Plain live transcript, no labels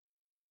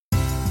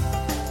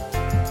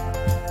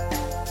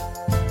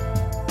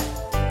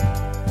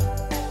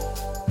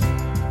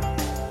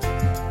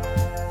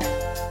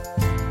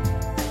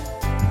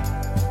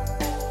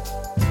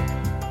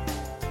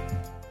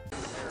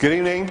Good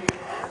evening.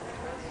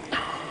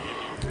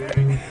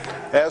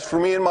 As for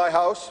me and my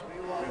house,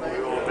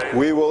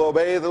 we will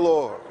obey the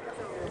Lord.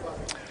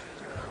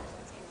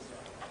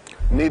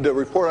 Need to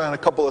report on a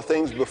couple of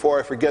things before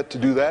I forget to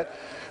do that.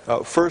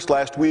 First,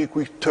 last week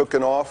we took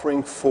an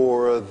offering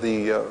for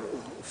the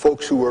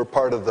folks who were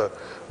part of the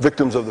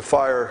victims of the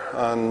fire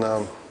on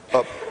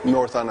up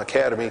north on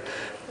Academy.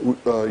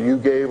 You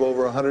gave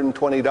over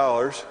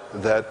 $120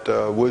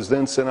 that was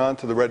then sent on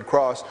to the Red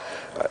Cross.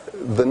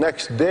 The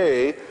next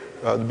day,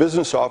 the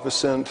business office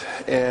sent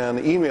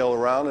an email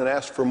around and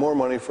asked for more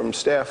money from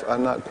staff.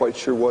 I'm not quite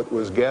sure what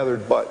was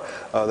gathered, but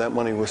that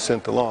money was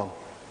sent along.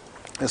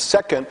 And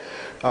second,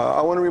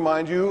 I want to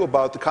remind you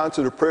about the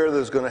concert of prayer that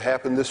is going to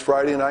happen this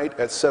Friday night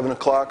at 7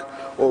 o'clock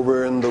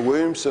over in the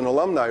Williamson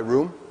Alumni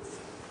Room.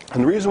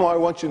 And the reason why I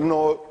want you to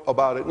know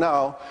about it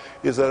now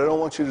is that I don't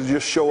want you to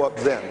just show up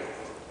then.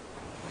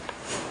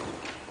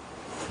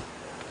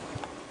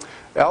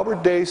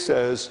 Albert Day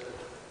says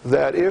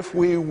that if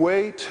we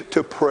wait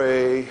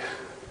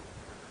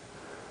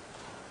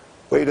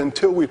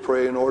until we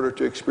pray in order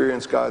to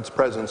experience God's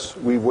presence,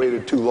 we've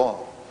waited too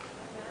long.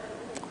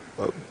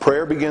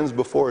 Prayer begins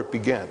before it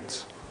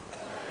begins.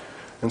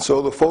 And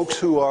so the folks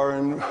who are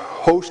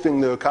hosting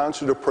the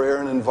concert of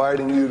prayer and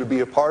inviting you to be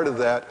a part of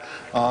that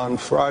on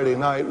Friday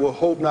night will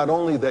hope not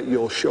only that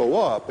you'll show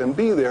up and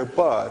be there,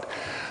 but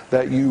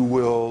that you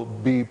will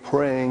be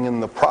praying in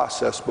the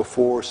process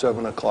before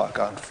 7 o'clock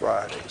on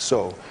Friday.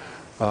 So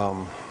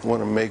I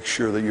want to make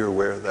sure that you're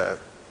aware of that.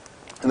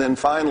 And then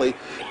finally,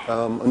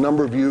 a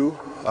number of you,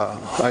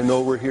 I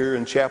know were here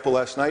in chapel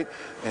last night,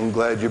 and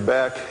glad you're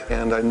back,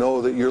 and I know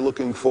that you're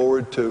looking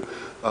forward to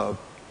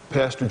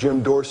Pastor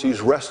Jim Dorsey's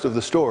rest of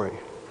the story.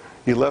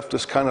 He left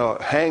us kind of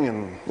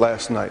hanging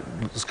last night.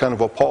 It's kind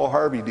of a Paul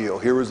Harvey deal.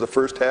 Here was the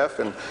first half,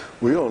 and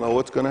we don't know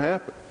what's going to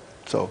happen.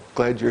 So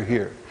glad you're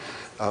here.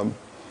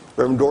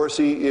 Reverend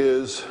Dorsey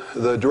is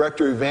the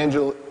Director of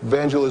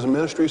Evangelism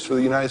Ministries for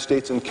the United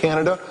States and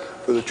Canada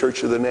for the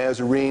Church of the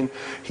Nazarene.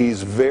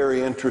 He's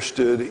very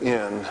interested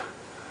in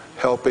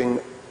helping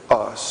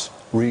us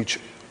reach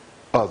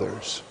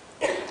others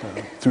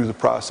through the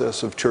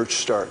process of church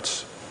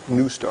starts,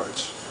 new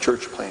starts,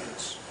 church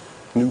plants,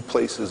 new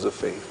places of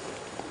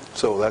faith.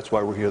 So that's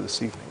why we're here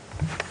this evening.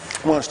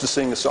 I want us to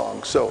sing a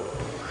song. So,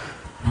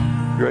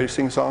 you ready to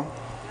sing a song?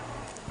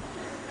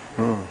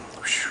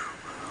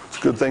 It's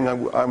a good thing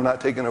I'm not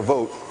taking a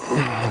vote.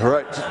 All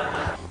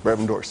right,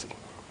 Reverend Dorsey.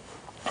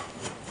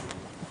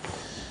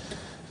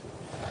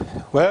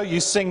 Well, you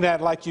sing that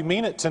like you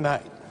mean it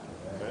tonight.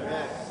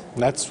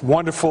 That's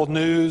wonderful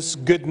news,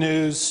 good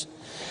news.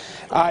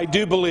 I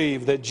do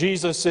believe that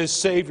Jesus is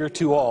Savior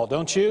to all,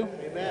 don't you?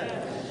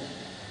 Amen.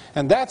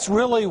 And that's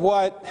really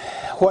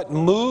what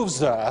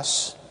moves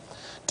us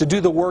to do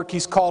the work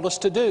He's called us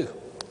to do.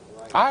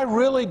 I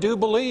really do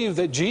believe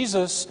that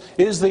Jesus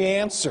is the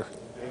answer.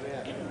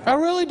 I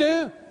really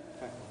do.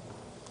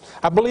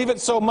 I believe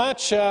it so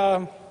much,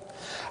 I'm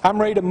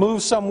ready to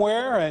move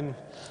somewhere and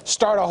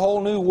start a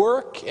whole new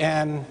work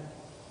and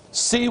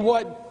see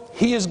what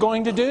He is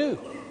going to do.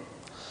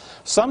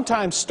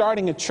 Sometimes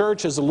starting a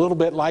church is a little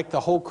bit like the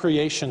whole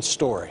creation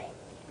story.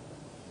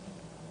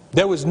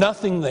 There was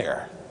nothing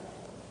there.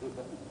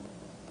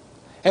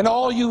 And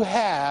all you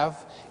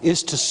have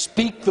is to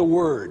speak the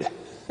word.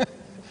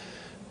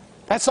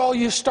 That's all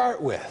you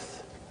start with.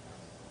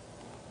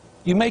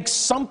 You make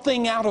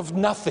something out of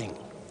nothing.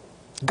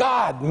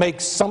 God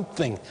makes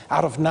something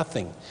out of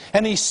nothing.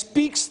 And He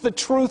speaks the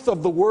truth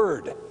of the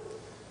Word.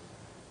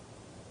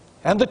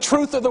 And the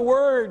truth of the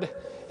Word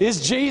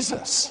is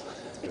Jesus.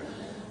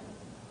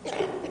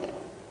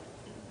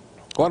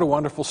 What a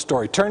wonderful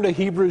story. Turn to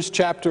Hebrews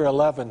chapter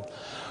 11.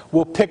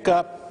 We'll pick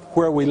up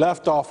where we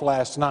left off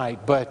last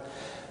night. But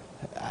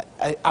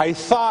I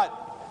thought,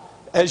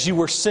 as you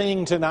were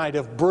singing tonight,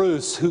 of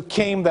Bruce, who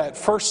came that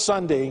first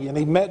Sunday, and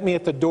he met me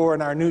at the door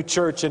in our new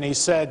church, and he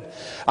said,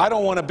 "I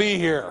don't want to be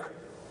here."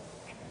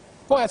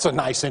 Well, that's a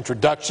nice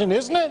introduction,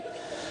 isn't it?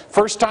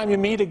 First time you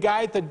meet a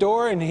guy at the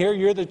door, and here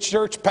you're the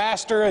church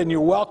pastor, and you're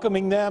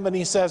welcoming them, and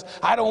he says,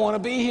 "I don't want to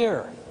be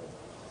here."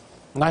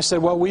 And I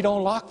said, "Well, we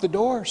don't lock the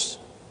doors."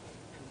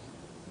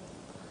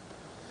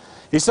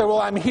 He said, "Well,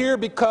 I'm here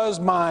because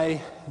my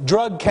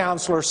drug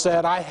counselor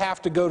said I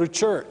have to go to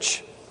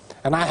church.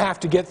 And I have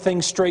to get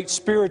things straight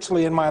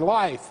spiritually in my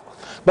life.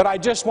 But I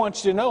just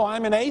want you to know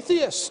I'm an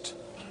atheist.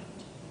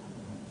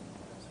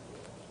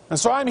 And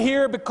so I'm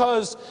here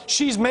because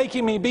she's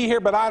making me be here,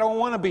 but I don't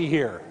want to be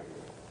here."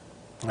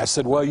 I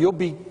said, "Well, you'll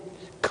be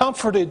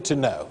comforted to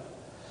know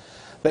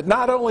that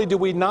not only do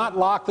we not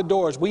lock the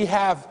doors, we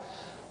have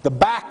the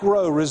back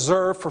row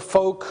reserved for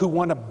folk who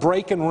want to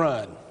break and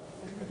run.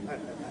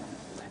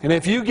 And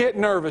if you get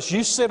nervous,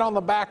 you sit on the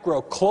back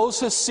row,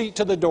 closest seat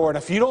to the door, and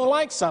if you don't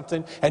like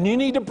something and you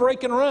need to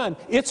break and run,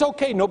 it's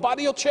okay,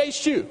 nobody will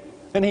chase you."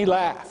 And he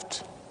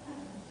laughed.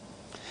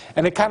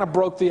 And it kind of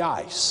broke the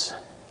ice.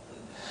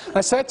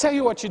 I said, "I tell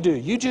you what you do.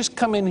 You just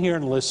come in here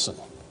and listen.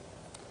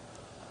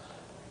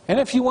 And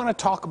if you want to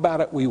talk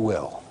about it, we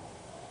will."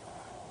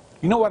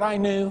 You know what I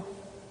knew?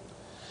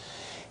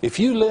 If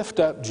you lift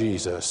up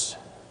Jesus,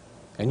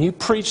 and you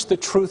preach the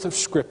truth of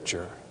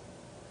Scripture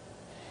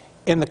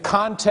in the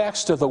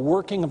context of the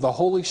working of the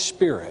Holy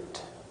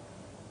Spirit,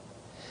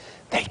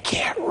 they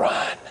can't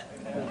run.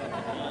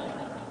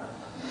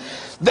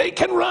 They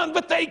can run,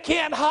 but they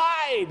can't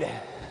hide.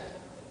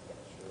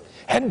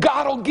 And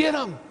God will get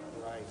them.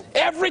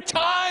 Every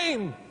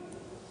time.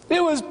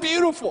 It was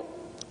beautiful.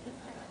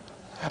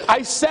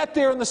 I sat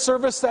there in the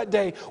service that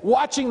day,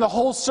 watching the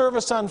whole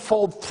service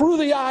unfold through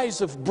the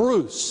eyes of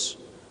Bruce.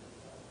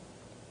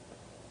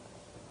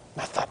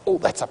 I thought, oh,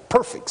 that's a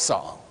perfect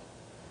song.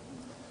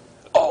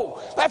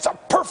 Oh, that's a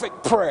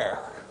perfect prayer.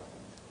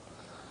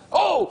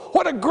 Oh,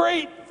 what a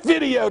great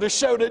video to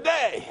show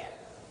today.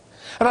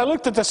 And I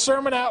looked at the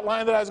sermon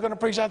outline that I was going to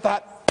preach. I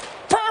thought,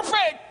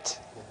 perfect.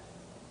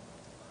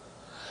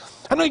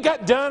 And we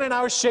got done, and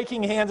I was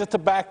shaking hands at the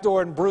back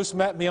door, and Bruce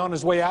met me on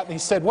his way out, and he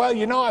said, well,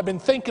 you know, I've been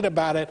thinking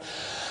about it.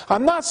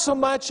 I'm not so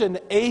much an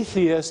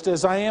atheist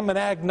as I am an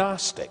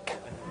agnostic.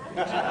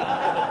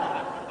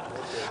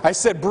 I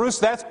said, Bruce,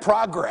 that's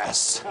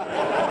progress.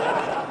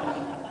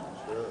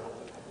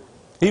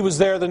 He was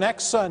there the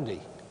next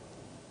Sunday,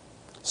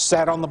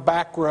 sat on the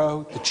back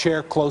row, the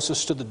chair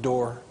closest to the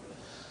door,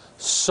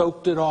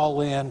 soaked it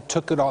all in,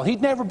 took it all.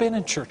 He'd never been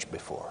in church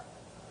before.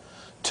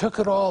 Took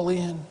it all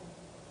in.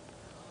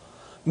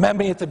 Met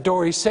me at the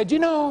door. He said, you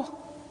know,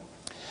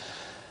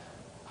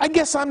 I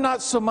guess I'm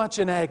not so much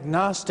an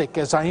agnostic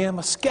as I am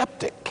a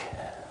skeptic.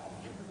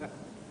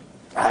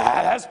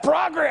 That's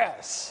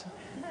progress.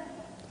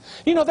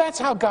 You know, that's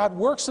how God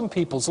works in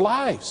people's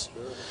lives.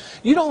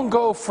 You don't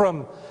go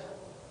from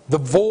the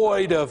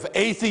void of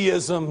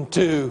atheism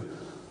to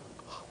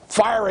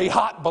fiery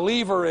hot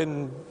believer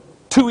in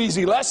 2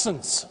 easy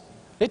lessons.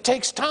 It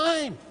takes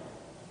time.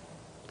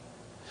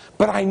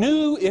 But I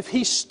knew if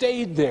he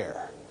stayed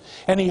there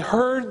and he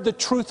heard the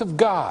truth of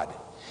God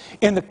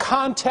in the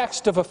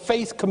context of a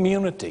faith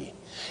community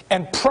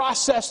and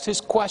processed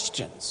his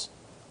questions,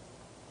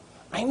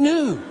 I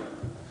knew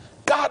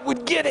God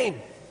would get him.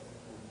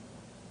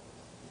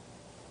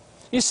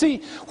 You see,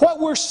 what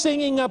we're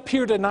singing up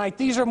here tonight,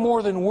 these are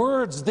more than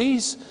words.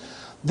 These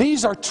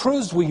are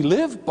truths we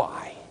live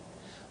by.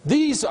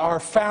 These are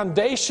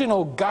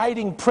foundational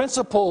guiding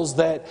principles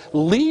that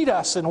lead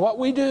us in what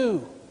we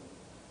do.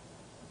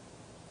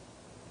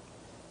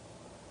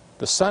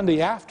 The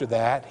Sunday after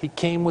that, he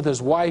came with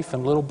his wife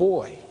and little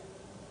boy.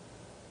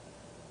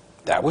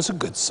 That was a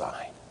good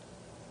sign.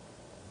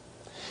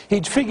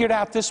 He'd figured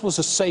out this was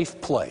a safe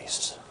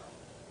place.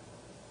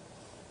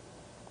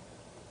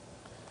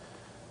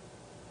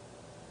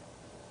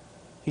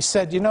 He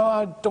said, you know,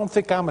 I don't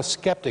think I'm a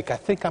skeptic. I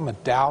think I'm a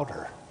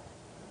doubter.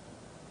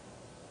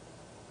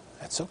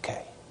 That's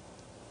okay.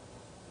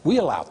 We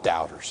allow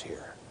doubters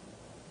here.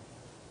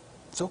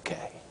 It's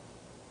okay.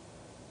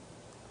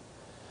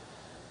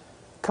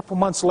 A couple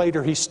months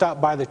later, he stopped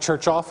by the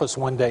church office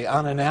one day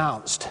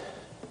unannounced,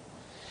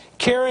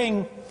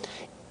 carrying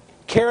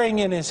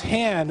in his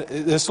hand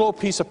this little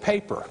piece of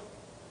paper.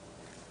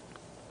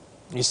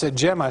 He said,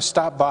 Jim, I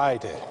stopped by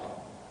to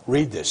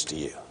read this to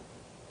you.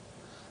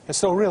 I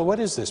said, oh, really? What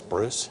is this,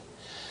 Bruce?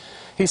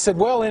 He said,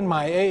 well, in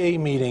my AA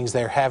meetings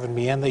they're having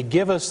me in, they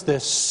give us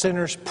this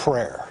sinner's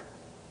prayer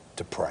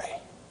to pray.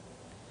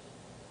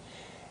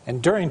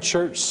 And during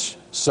church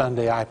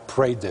Sunday, I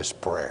prayed this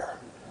prayer.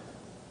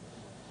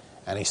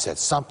 And he said,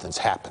 something's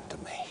happened to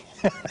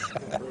me.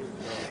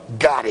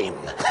 Got him.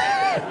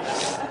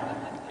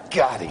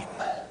 Got him.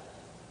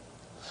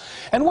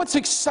 And what's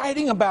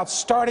exciting about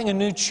starting a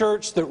new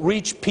church that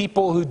reach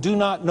people who do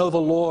not know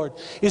the Lord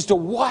is to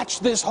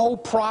watch this whole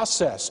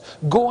process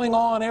going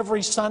on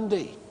every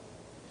Sunday.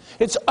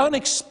 It's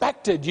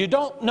unexpected. You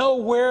don't know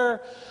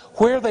where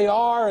they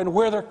are and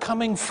where they're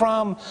coming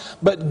from,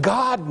 but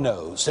God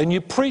knows. And you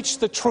preach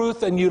the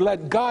truth and you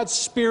let God's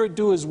Spirit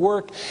do His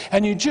work,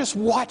 and you just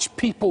watch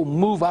people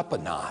move up a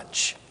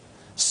notch.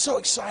 So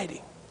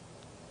exciting.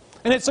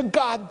 And it's a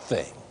God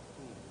thing.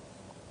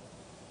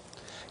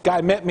 Guy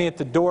met me at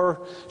the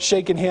door,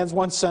 shaking hands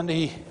one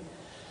Sunday,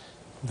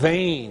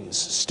 veins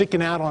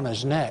sticking out on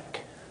his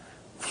neck.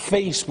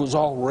 Face was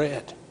all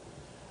red.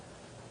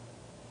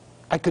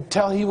 I could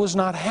tell he was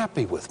not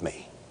happy with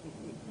me.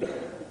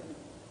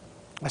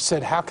 I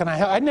said, how can I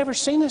help? I'd never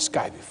seen this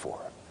guy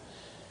before.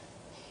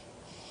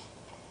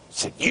 He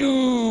said,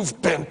 you've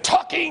been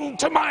talking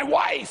to my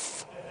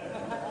wife.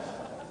 I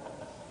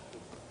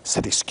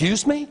said,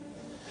 excuse me?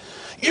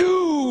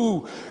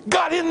 You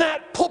got in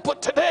that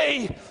pulpit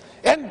today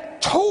and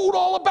told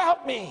all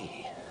about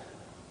me.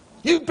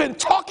 You've been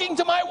talking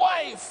to my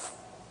wife.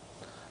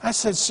 I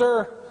said,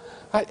 sir,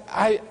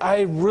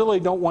 I really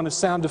don't want to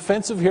sound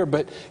offensive here,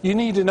 but you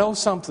need to know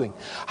something.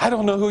 I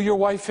don't know who your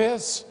wife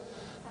is.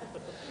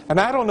 And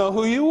I don't know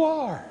who you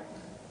are.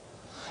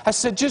 I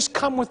said, just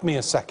come with me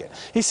a second.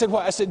 He said,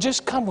 what? I said,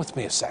 just come with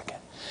me a second.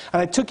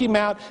 And I took him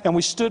out, and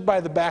we stood by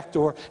the back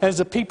door. And as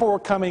the people were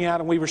coming out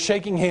and we were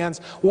shaking hands,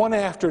 one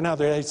after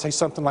another, they'd say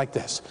something like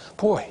this.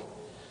 Boy,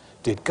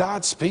 did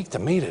God speak to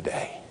me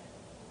today?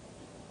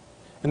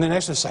 And the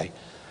next one would say,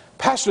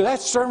 Pastor, that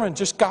sermon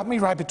just got me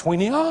right between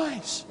the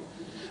eyes.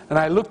 And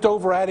I looked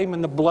over at him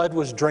and the blood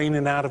was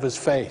draining out of his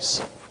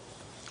face.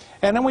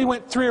 And then we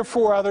went 3 or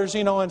 4 others,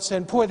 and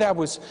said, boy, that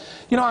was,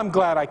 I'm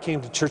glad I came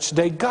to church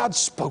today. God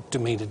spoke to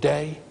me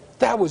today.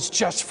 That was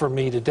just for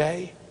me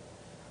today.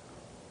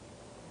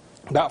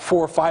 About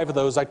 4 or 5 of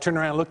those, I turned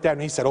around and looked at him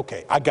and he said,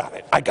 okay, I got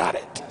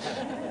it.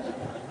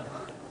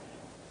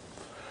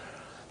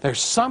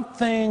 There's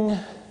something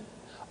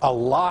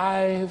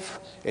alive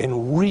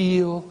and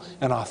real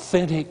and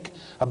authentic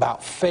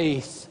about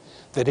faith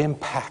that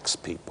impacts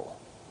people.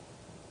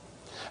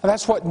 And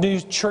that's what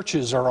new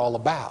churches are all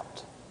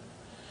about.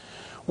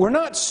 We're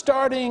not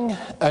starting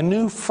a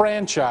new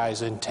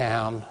franchise in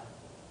town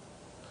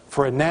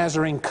for a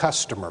Nazarene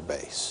customer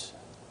base.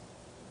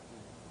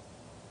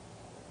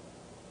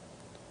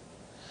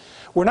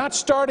 We're not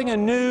starting a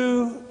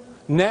new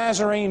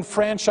Nazarene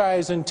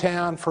franchise in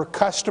town for a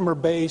customer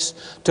base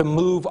to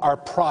move our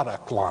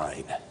product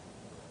line.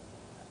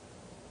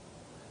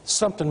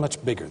 Something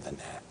much bigger than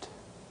that.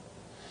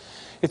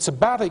 It's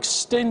about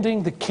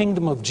extending the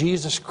kingdom of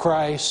Jesus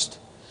Christ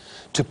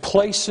to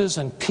places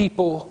and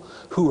people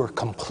who are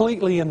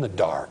completely in the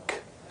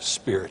dark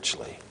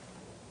spiritually,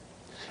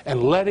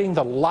 and letting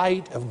the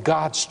light of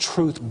God's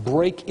truth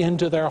break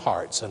into their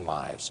hearts and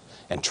lives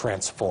and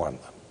transform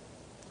them.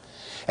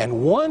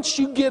 And once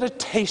you get a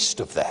taste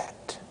of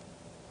that,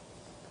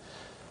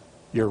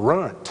 you're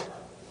ruined.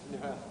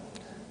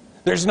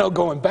 There's no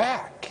going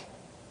back.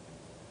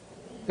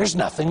 There's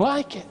nothing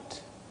like it.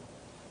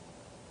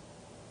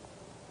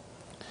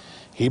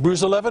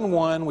 Hebrews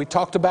 11:1 we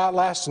talked about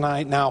last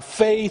night. Now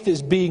faith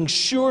is being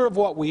sure of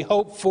what we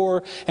hope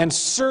for and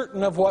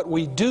certain of what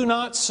we do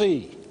not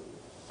see.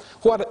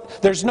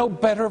 There's no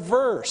better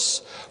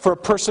verse for a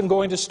person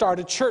going to start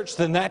a church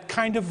than that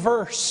kind of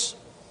verse.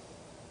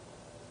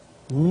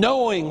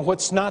 Knowing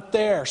what's not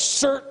there,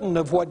 certain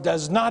of what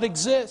does not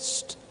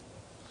exist.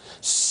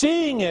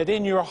 Seeing it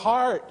in your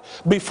heart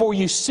before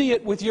you see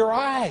it with your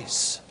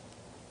eyes.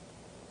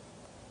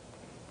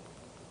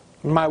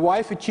 My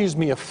wife accused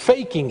me of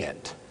faking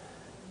it.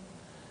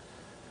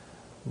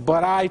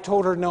 But I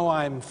told her, no,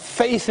 I'm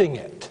faithing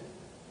it.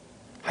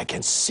 I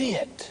can see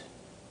it.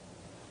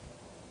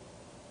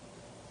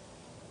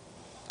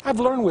 I've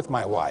learned with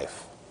my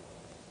wife.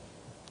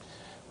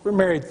 We're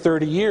married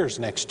 30 years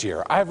next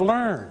year. I've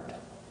learned.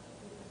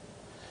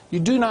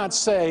 You do not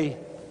say,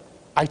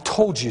 I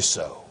told you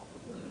so.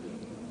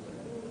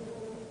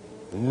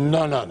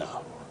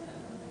 No.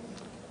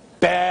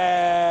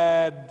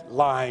 Bad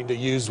line to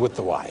use with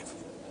the wife.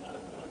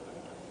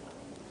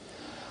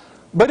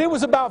 But it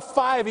was about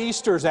 5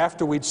 Easters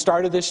after we'd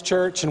started this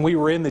church, and we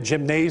were in the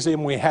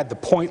gymnasium. We had the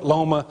Point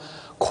Loma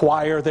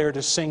choir there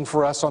to sing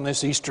for us on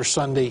this Easter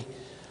Sunday.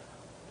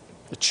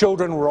 The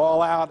children were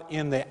all out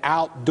in the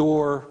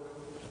outdoor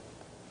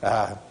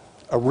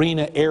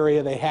arena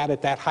area they had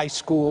at that high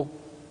school.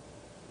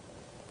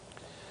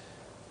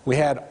 We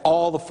had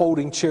all the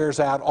folding chairs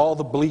out, all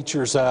the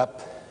bleachers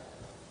up.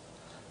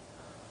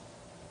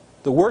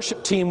 The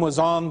worship team was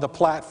on the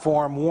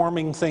platform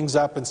warming things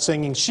up and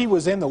singing. She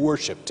was in the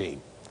worship team.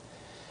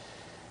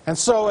 And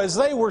so as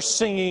they were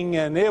singing,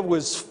 and it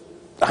was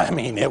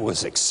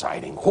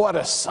exciting. What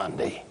a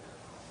Sunday.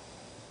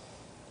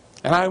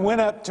 And I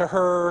went up to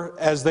her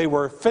as they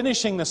were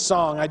finishing the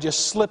song. I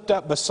just slipped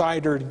up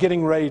beside her,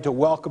 getting ready to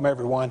welcome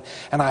everyone.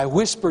 And I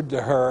whispered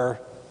to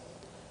her,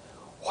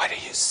 what do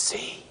you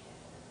see?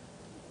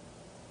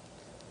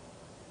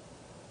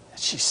 And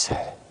she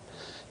said,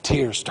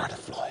 tears started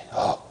flowing.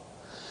 Oh,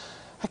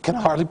 I can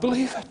hardly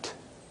believe it.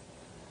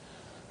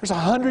 There's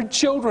 100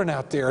 children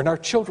out there in our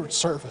children's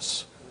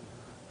service.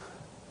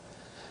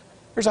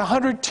 There's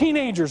 100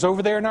 teenagers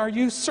over there in our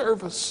youth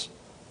service.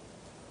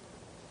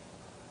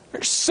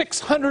 There's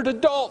 600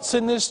 adults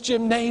in this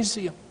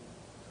gymnasium.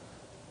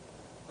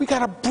 We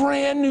got a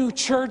brand new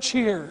church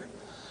here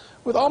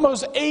with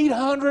almost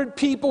 800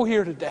 people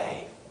here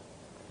today.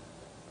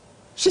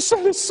 She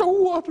said, it's so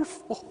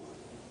wonderful.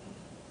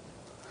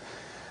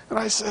 And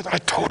I said, I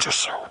told you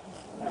so.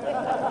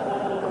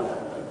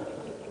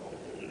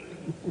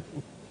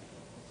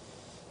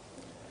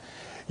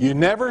 You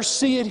never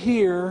see it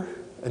here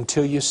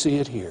until you see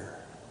it here.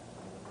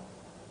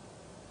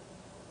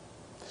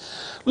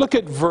 Look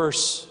at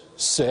verse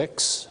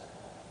 6.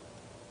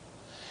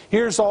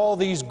 Here's all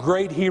these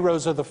great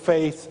heroes of the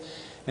faith.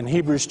 In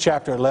Hebrews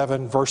chapter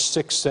 11, verse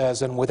 6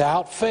 says, and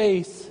without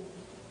faith,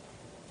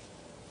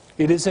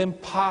 it is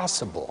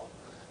impossible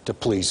to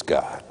please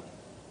God.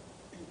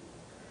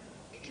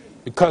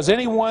 Because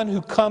anyone who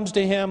comes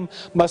to Him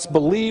must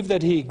believe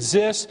that He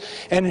exists,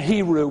 and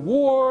He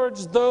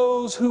rewards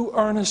those who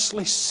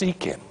earnestly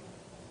seek Him.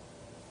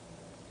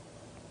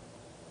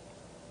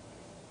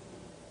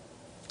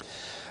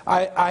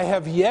 I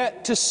have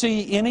yet to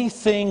see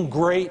anything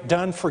great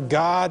done for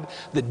God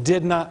that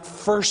did not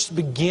first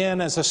begin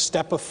as a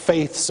step of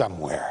faith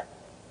somewhere.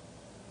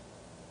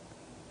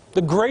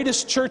 The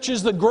greatest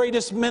churches, the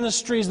greatest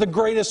ministries, the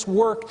greatest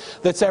work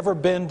that's ever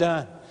been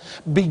done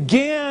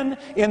began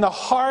in the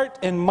heart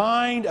and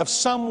mind of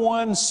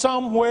someone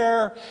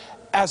somewhere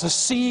as a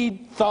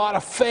seed thought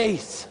of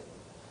faith,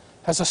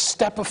 as a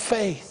step of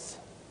faith.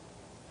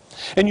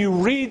 And you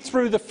read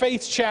through the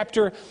faith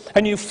chapter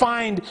and you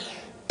find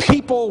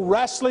people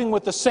wrestling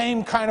with the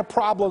same kind of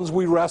problems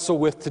we wrestle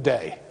with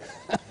today.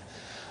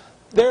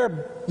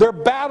 Their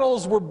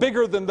battles were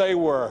bigger than they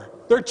were.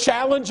 Their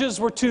challenges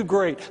were too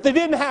great. They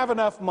didn't have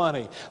enough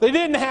money. They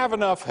didn't have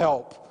enough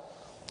help.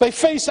 They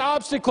faced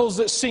obstacles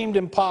that seemed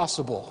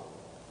impossible.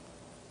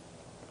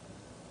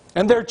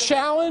 And their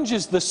challenge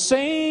is the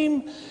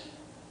same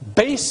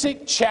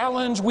basic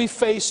challenge we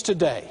face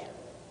today.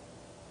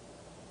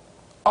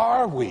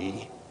 Are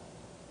we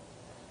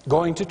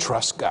going to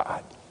trust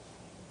God?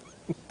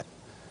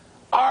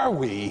 Are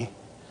we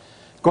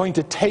going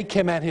to take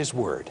Him at His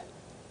word?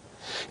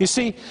 You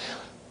see,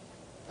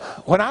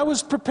 when I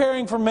was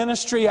preparing for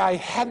ministry, I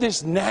had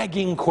this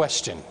nagging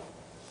question.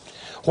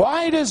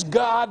 Why does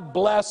God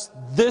bless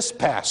this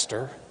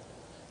pastor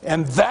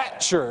and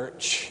that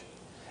church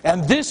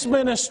and this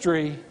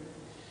ministry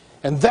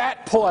and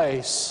that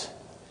place,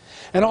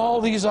 and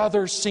all these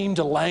others seem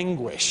to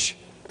languish?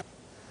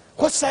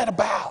 What's that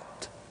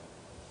about?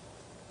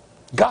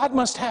 God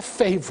must have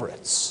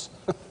favorites.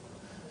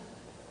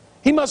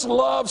 He must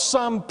love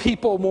some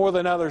people more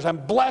than others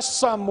and bless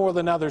some more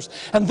than others.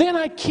 And then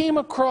I came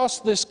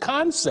across this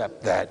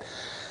concept that,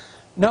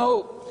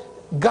 no,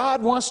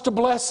 God wants to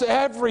bless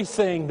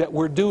everything that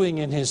we're doing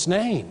in His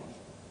name.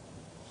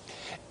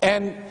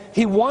 And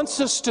He wants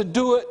us to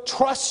do it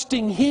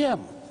trusting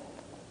Him.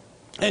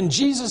 And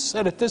Jesus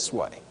said it this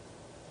way: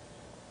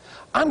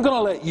 I'm going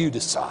to let you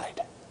decide.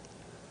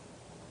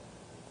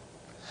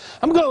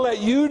 I'm going to let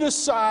you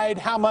decide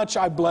how much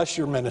I bless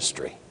your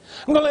ministry.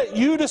 I'm going to let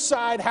you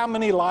decide how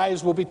many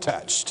lives will be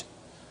touched.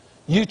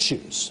 You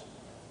choose.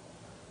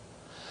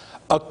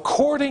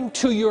 According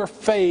to your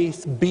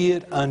faith, be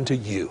it unto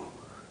you.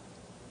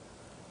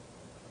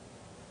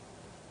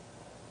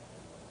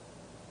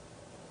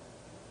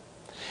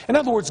 In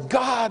other words,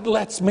 God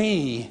lets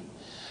me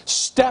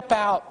step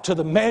out to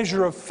the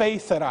measure of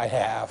faith that I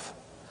have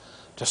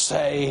to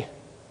say,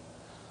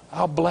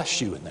 I'll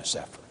bless you in this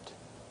effort.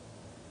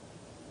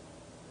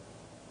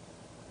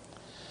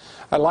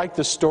 I like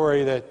the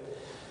story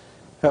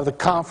of the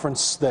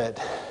conference that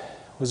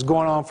was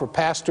going on for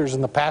pastors,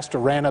 and the pastor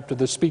ran up to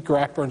the speaker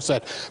after and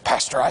said,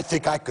 Pastor, I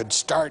think I could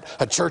start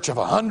a church of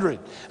 100.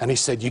 And he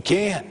said, you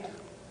can.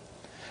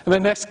 And the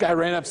next guy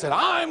ran up and said,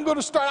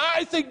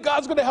 I think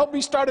God's going to help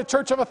me start a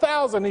church of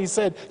 1,000. And he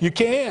said, you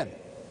can.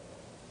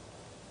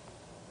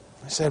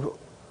 I said, well,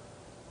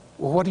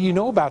 what do you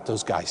know about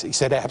those guys? He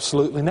said,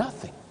 absolutely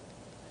nothing.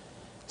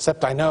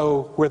 Except I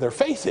know where their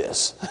faith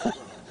is.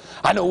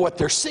 I know what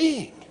they're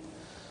seeing.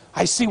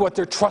 I see what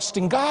they're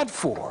trusting God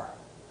for.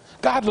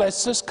 God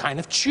lets us kind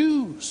of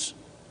choose.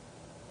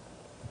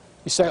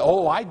 You say,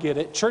 oh, I get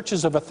it.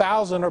 Churches of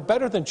 1,000 are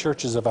better than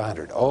churches of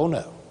 100. Oh,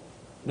 no.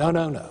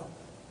 No.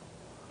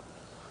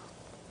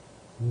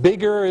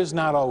 Bigger is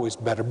not always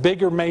better.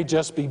 Bigger may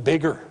just be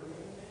bigger.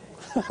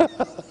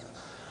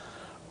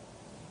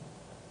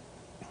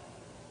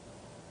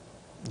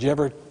 Did you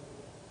ever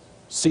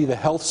see the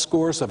health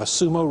scores of a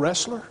sumo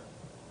wrestler?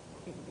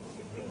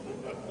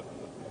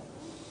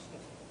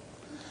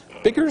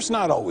 Bigger is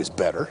not always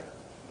better.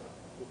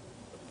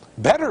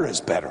 Better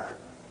is better.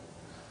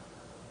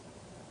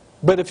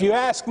 But if you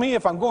ask me,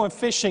 if I'm going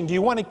fishing, do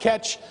you want to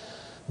catch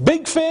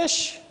big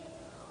fish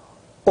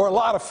or a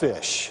lot of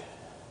fish?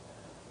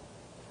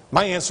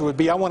 My answer would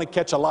be, I want to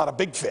catch a lot of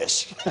big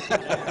fish.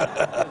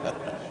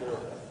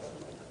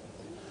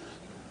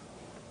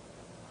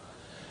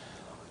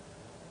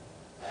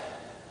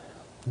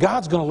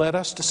 God's going to let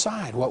us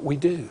decide what we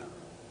do.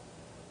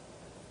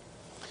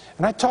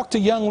 And I talk to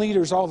young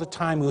leaders all the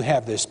time who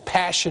have this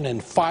passion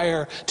and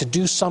fire to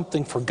do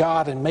something for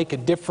God and make a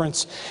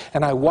difference.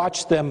 And I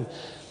watch them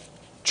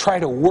try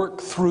to work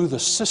through the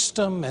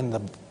system and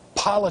the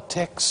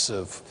politics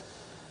of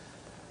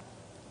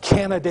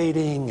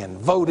candidating and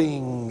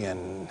voting.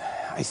 And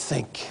I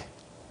think,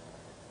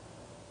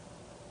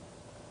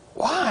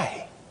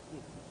 why?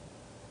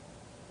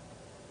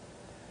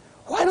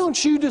 Why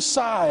don't you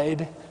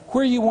decide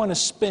where you want to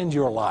spend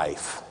your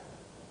life?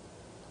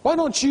 Why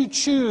don't you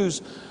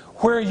choose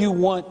where you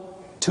want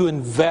to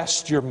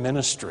invest your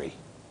ministry?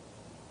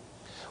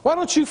 Why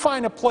don't you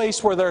find a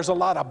place where there's a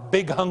lot of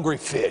big hungry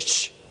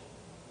fish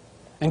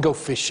and go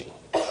fishing?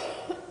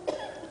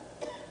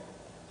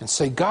 And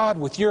say, God,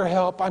 with your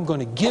help, I'm going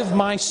to give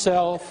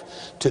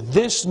myself to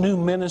this new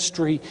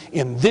ministry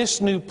in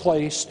this new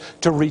place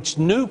to reach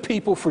new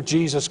people for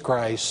Jesus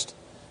Christ.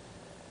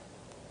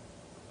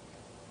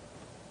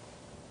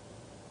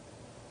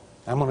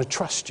 I'm going to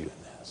trust you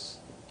in this.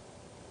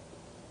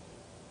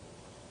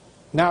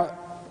 Now,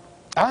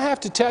 I have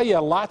to tell you, a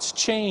lot's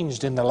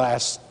changed in the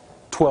last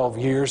 12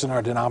 years in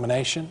our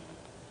denomination.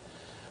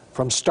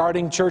 From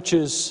starting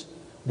churches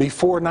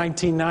before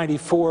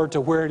 1994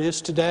 to where it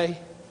is today,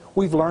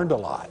 we've learned a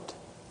lot.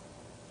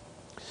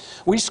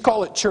 We used to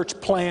call it church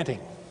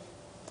planting.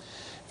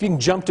 If you can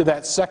jump to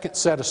that second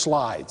set of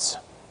slides.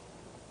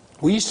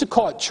 We used to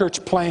call it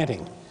church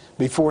planting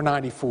before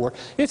 94.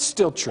 It's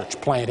still church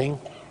planting.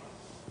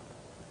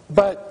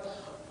 But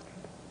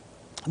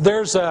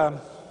there's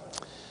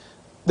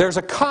there's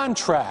a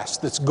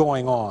contrast that's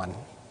going on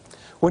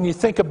when you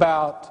think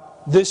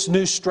about this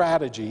new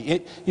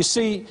strategy. You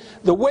see,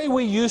 the way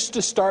we used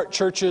to start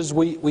churches,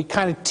 we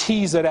kind of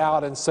tease it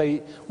out and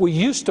say, we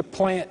used to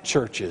plant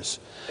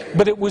churches,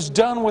 but it was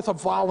done with a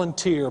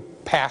volunteer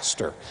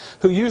pastor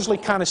who usually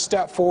kind of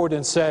stepped forward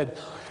and said,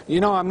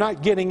 you know, I'm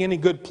not getting any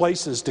good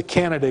places to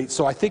candidate,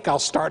 so I think I'll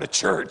start a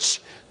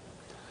church.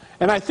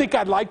 And I think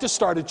I'd like to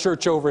start a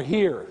church over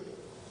here.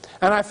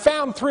 And I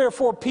found 3 or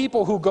 4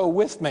 people who go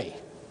with me.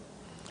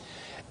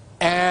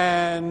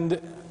 And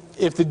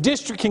if the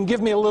district can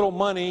give me a little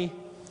money,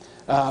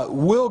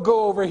 we'll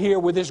go over here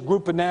with this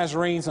group of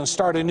Nazarenes and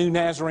start a new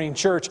Nazarene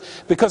church,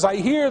 because I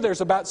hear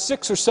there's about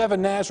 6 or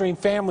 7 Nazarene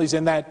families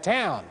in that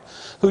town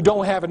who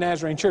don't have a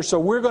Nazarene church. So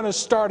we're going to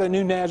start a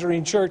new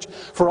Nazarene church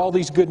for all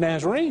these good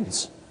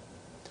Nazarenes.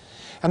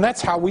 And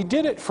that's how we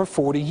did it for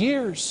 40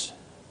 years.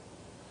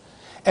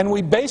 And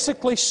we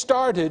basically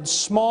started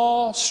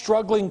small,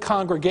 struggling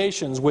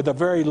congregations with a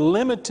very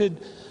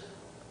limited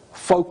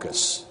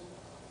focus.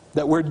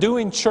 That we're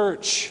doing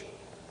church.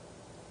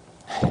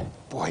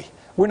 Boy,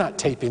 we're not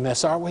taping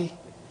this, are we?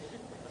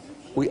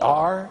 We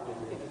are?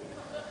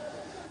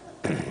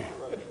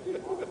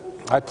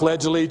 I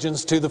pledge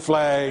allegiance to the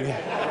flag.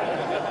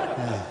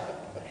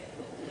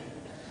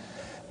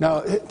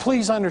 Now,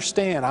 please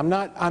understand,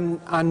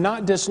 I'm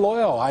not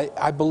disloyal.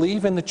 I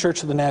believe in the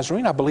Church of the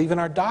Nazarene. I believe in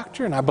our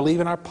doctrine. I believe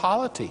in our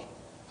polity.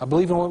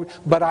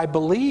 But I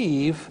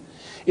believe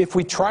if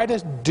we try to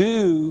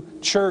do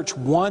church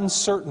one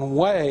certain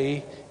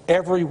way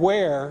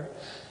everywhere,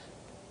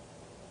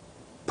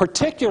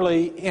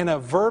 particularly in a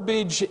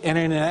verbiage and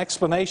in an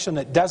explanation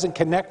that doesn't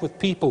connect with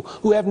people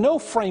who have no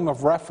frame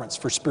of reference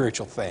for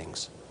spiritual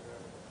things,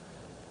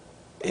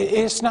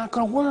 it's not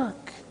going to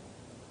work.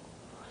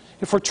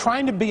 If we're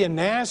trying to be a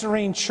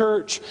Nazarene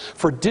church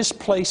for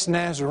displaced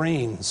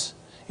Nazarenes,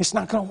 it's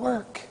not going to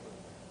work.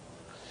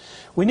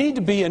 We need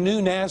to be a new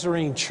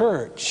Nazarene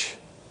church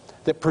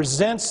that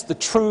presents the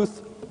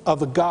truth of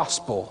the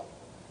gospel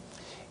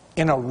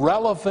in a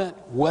relevant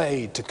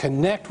way to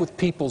connect with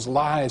people's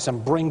lives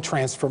and bring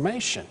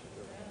transformation.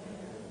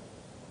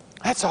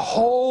 That's a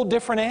whole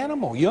different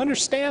animal. You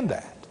understand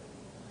that?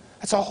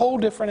 That's a whole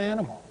different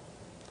animal.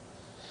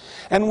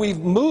 And we've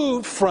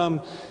moved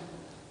from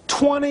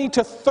 20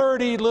 to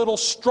 30 little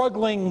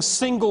struggling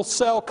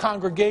single-cell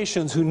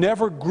congregations who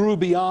never grew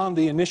beyond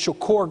the initial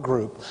core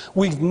group.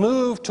 We've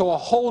moved to a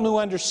whole new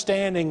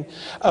understanding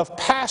of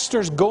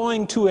pastors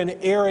going to an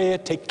area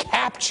to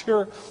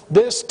capture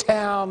this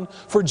town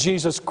for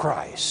Jesus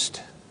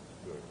Christ.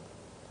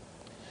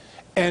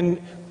 And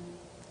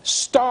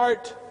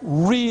start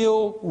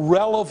real,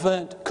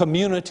 relevant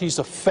communities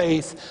of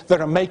faith that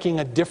are making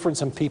a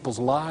difference in people's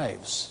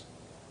lives.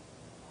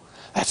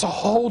 That's a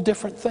whole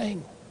different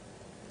thing.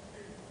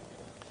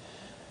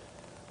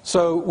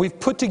 So we've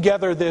put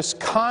together this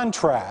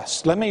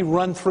contrast. Let me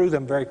run through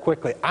them very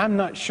quickly. I'm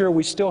not sure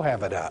we still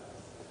have it up.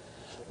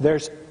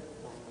 There's,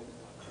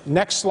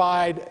 next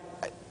slide.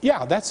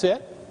 Yeah, that's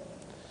it.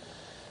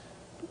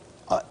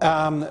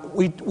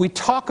 We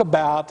talk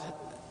about,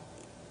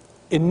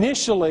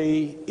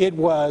 initially it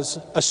was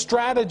a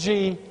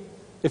strategy,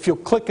 if you'll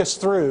click us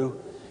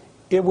through,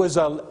 it was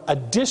a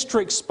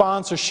district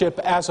sponsorship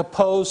as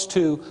opposed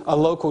to a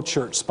local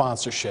church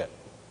sponsorship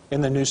in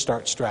the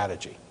NewStart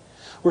strategy.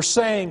 We're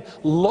saying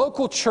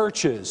local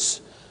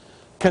churches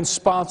can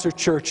sponsor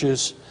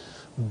churches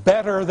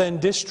better than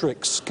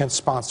districts can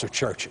sponsor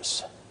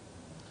churches.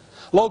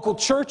 Local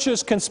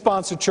churches can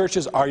sponsor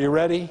churches, are you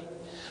ready?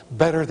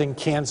 Better than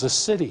Kansas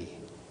City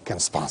can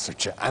sponsor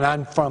churches. And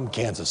I'm from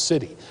Kansas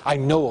City. I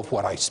know of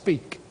what I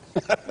speak.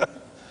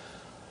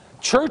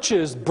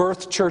 Churches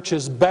birth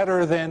churches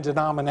better than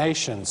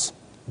denominations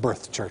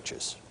birth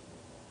churches.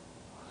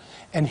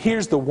 And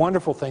here's the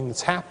wonderful thing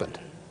that's happened.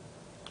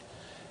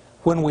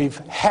 When we've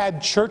had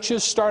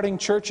churches starting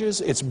churches,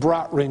 it's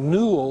brought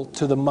renewal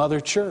to the mother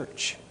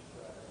church.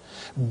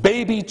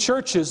 Baby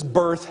churches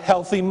birth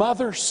healthy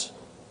mothers.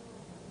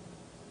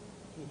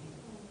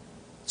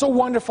 It's a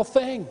wonderful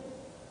thing.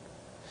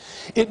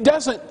 It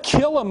doesn't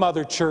kill a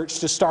mother church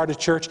to start a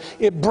church.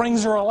 It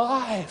brings her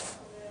alive.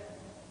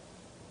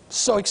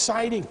 So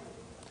exciting.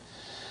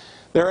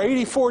 There are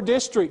 84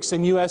 districts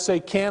in USA,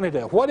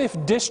 Canada. What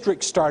if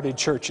districts started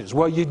churches?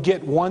 Well, you'd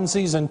get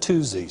onesies and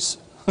twosies.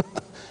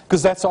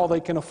 Because that's all they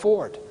can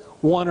afford,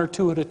 1 or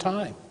 2 at a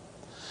time.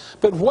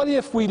 But what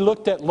if we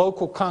looked at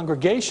local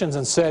congregations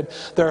and said,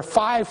 there are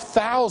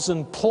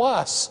 5,000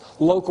 plus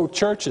local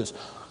churches.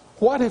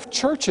 What if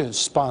churches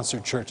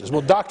sponsored churches?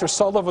 Well, Dr.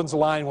 Sullivan's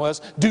line was,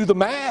 do the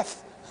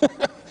math.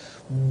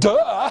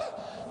 Duh!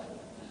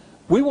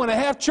 We want to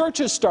have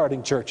churches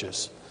starting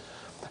churches.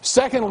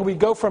 Secondly, we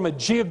go from a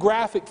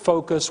geographic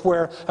focus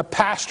where a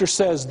pastor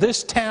says,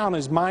 this town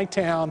is my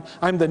town.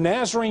 I'm the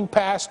Nazarene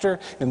pastor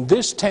in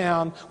this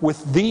town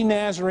with the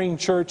Nazarene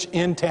church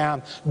in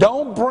town.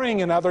 Don't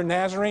bring another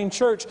Nazarene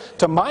church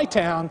to my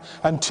town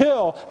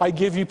until I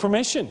give you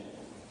permission.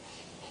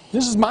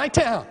 This is my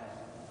town.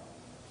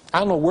 I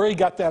don't know where he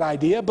got that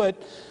idea, but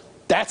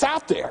that's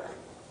out there.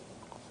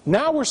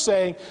 Now we're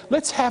saying,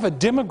 let's have a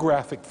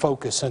demographic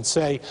focus and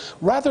say,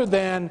 rather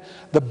than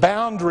the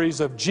boundaries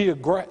of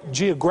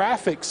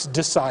geographics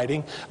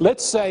deciding,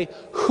 let's say,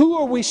 who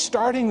are we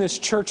starting this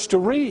church to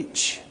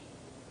reach?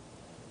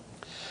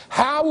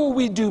 How will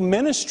we do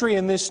ministry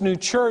in this new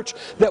church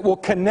that will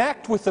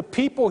connect with the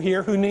people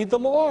here who need the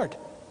Lord?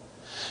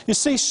 You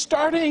see,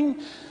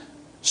 starting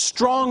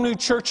strong new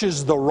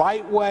churches the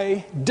right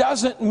way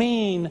doesn't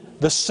mean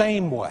the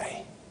same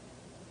way.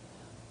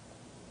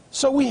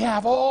 So we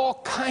have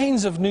all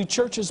kinds of new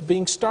churches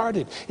being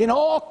started in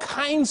all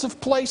kinds of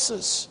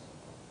places.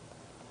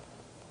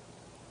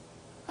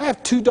 I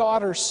have 2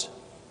 daughters,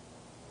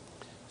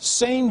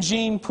 same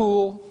gene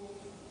pool,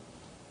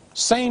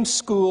 same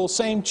school,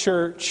 same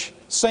church,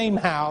 same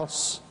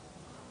house.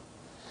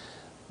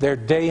 They're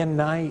day and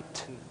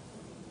night.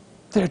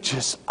 They're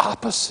just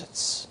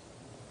opposites.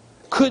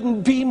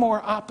 Couldn't be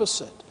more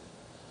opposite.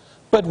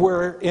 But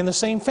we're in the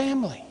same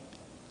family.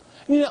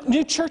 You know,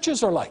 new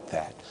churches are like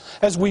that.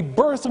 As we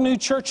birth new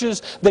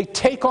churches, they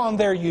take on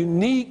their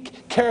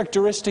unique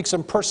characteristics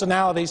and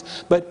personalities,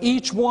 but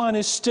each one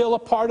is still a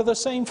part of the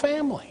same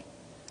family.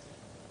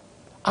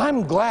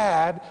 I'm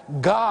glad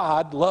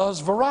God loves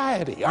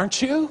variety,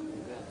 aren't you?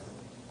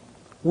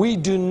 We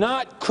do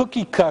not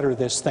cookie cutter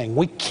this thing.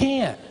 We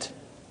can't.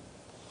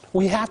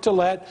 We have to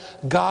let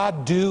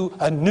God do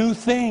a new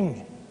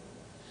thing.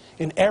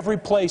 In every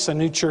place a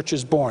new church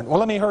is born. Well,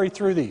 let me hurry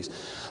through these.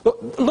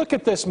 Look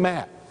at this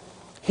map.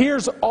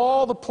 Here's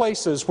all the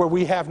places where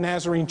we have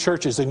Nazarene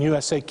churches in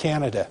USA,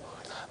 Canada.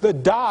 The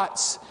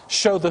dots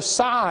show the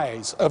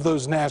size of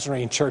those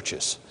Nazarene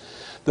churches.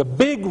 The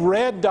big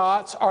red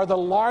dots are the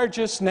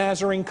largest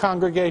Nazarene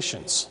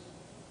congregations.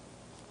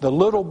 The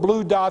little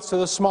blue dots are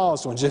the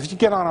smallest ones. If you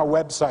get on our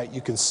website, you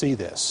can see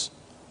this.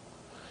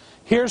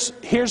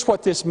 Here's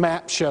what this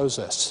map shows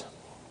us.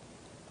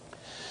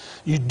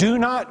 You do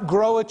not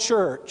grow a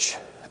church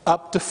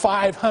up to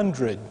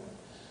 500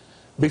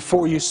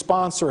 before you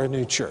sponsor a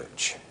new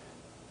church.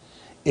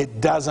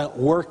 It doesn't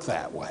work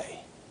that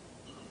way.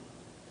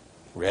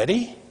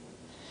 Ready?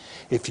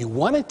 If you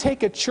want to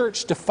take a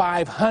church to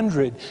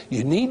 500,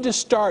 you need to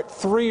start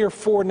 3 or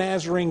 4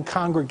 Nazarene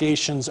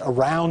congregations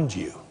around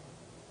you.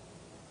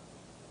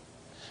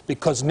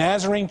 Because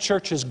Nazarene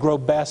churches grow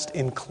best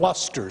in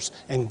clusters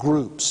and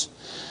groups.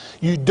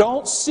 You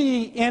don't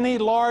see any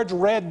large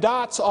red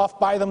dots off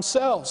by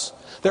themselves.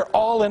 They're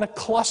all in a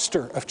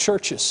cluster of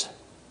churches.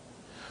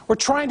 We're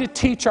trying to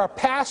teach our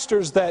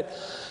pastors that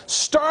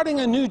starting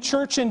a new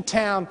church in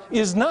town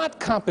is not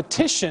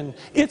competition,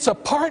 it's a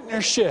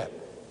partnership.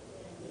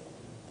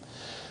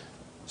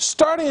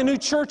 Starting a new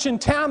church in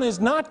town is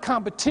not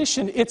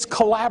competition, it's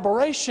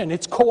collaboration,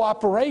 it's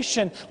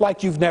cooperation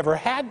like you've never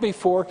had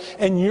before,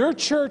 and your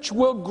church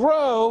will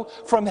grow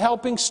from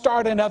helping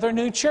start another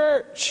new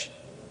church.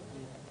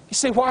 You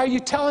say, why are you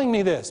telling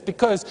me this?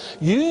 Because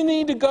you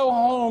need to go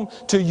home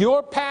to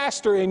your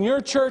pastor in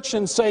your church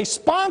and say,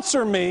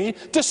 sponsor me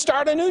to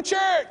start a new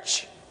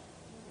church.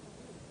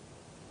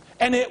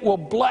 And it will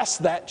bless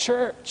that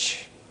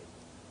church.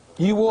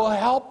 You will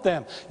help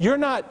them. You're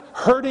not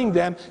hurting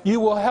them. You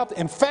will help.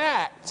 In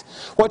fact,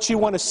 what you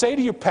want to say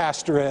to your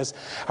pastor is,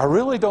 I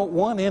really don't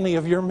want any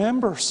of your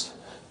members.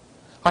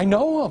 I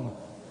know them.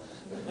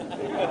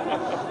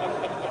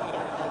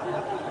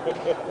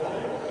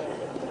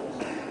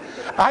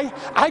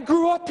 I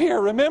grew up here,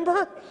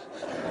 remember?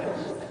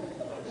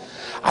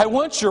 I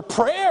want your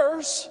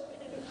prayers.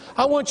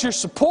 I want your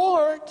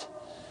support.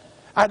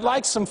 I'd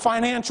like some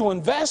financial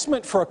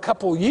investment for a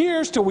couple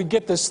years till we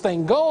get this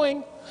thing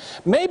going.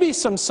 Maybe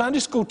some Sunday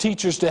school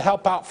teachers to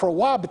help out for a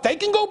while, but they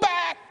can go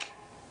back.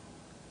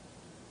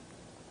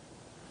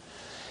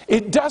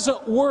 It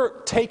doesn't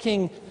work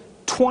taking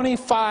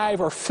 25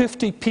 or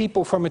 50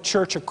 people from a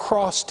church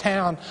across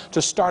town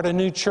to start a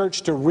new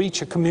church to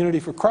reach a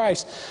community for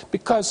Christ,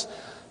 because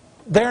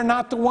they're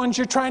not the ones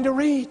you're trying to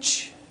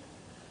reach.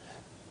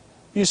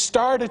 You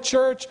start a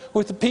church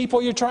with the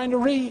people you're trying to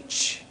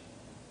reach.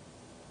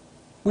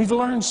 We've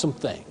learned some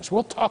things.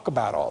 We'll talk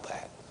about all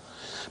that.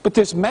 But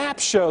this map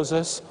shows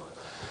us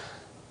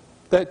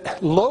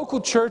that local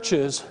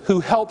churches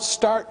who help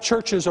start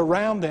churches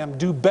around them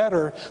do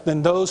better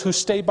than those who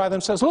stay by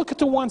themselves. Look at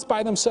the ones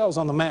by themselves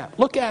on the map.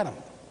 Look at them.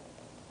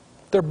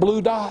 They're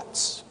blue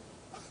dots.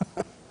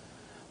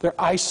 They're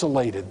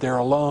isolated. They're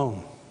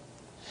alone.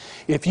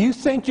 If you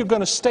think you're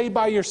going to stay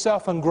by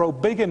yourself and grow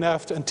big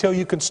enough until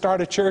you can start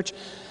a church,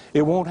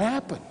 it won't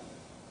happen.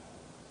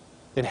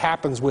 It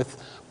happens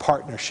with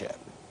partnership.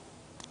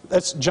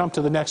 Let's jump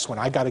to the next one.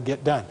 I got to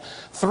get done.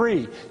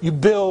 3, you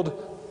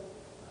build,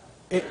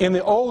 in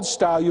the old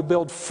style, you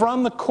build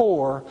from the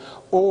core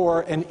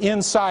or an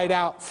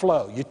inside-out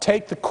flow. You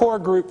take the core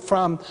group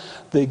from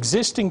the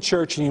existing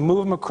church and you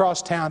move them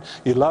across town.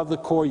 You love the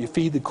core, you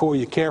feed the core,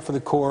 you care for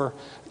the core.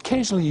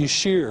 Occasionally you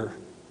shear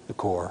the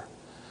core.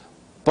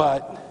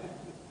 But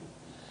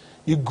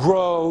you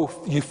grow,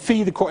 you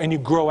feed the core, and you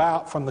grow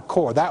out from the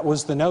core. That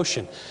was the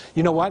notion.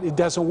 You know what? It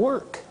doesn't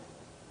work.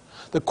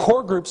 The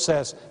core group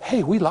says,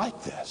 hey, we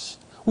like this.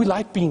 We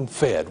like being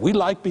fed. We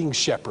like being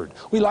shepherded.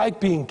 We like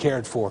being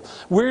cared for.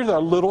 We're the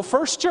little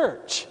First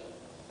Church.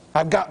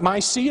 I've got my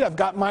seat. I've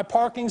got my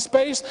parking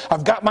space.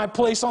 I've got my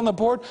place on the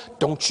board.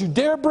 Don't you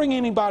dare bring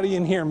anybody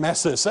in here and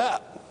mess this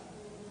up.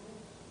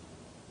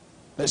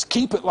 Let's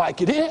keep it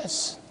like it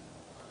is.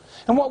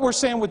 And what we're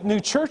saying with New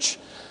Church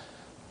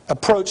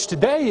approach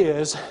today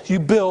is you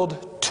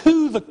build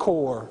to the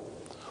core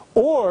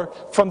or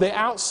from the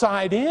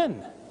outside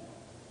in.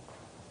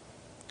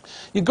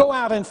 You go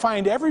out and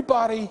find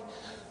everybody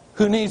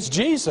who needs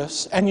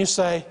Jesus and you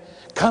say,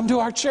 come to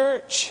our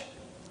church.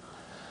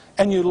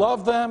 And you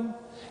love them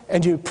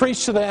and you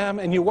preach to them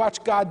and you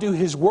watch God do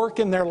His work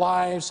in their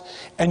lives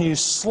and you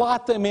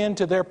slot them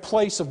into their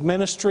place of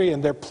ministry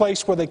and their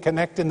place where they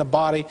connect in the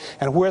body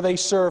and where they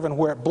serve and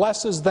where it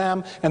blesses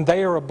them and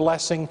they are a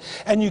blessing,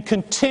 and you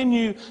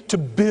continue to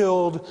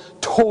build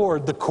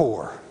toward the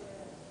core.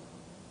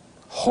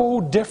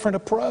 Whole different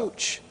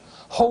approach.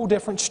 Whole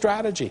different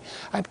strategy.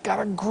 I've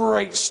got a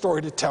great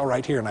story to tell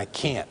right here and I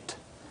can't.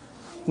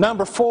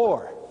 Number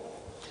 4,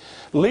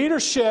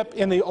 leadership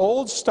in the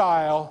old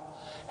style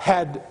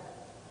had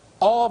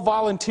all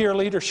volunteer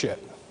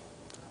leadership.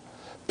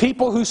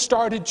 People who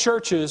started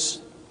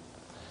churches,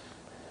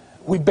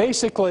 we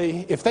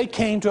basically, if they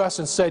came to us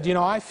and said, you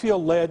know, I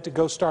feel led to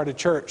go start a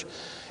church,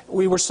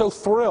 we were so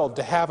thrilled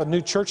to have a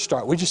new church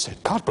start. We just said,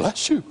 God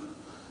bless you.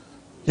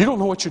 You don't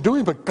know what you're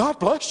doing, but God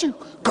bless you.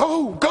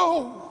 Go,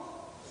 go.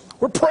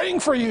 We're praying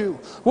for you.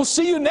 We'll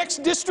see you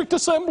next district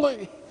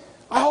assembly.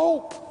 I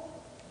hope.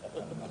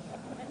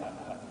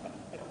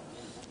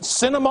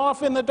 Send them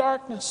off in the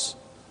darkness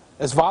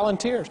as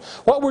volunteers.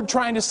 What we're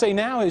trying to say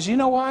now is, you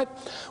know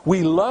what?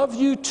 We love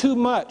you too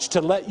much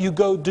to let you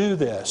go do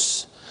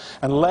this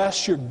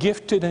unless you're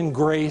gifted and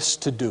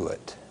graced to do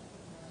it.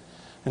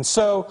 And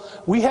so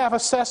we have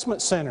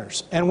assessment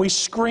centers and we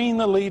screen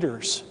the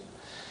leaders.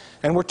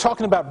 And we're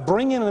talking about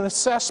bringing an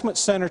assessment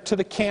center to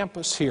the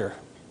campus here.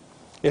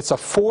 It's a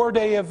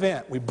 4-day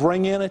event. We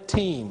bring in a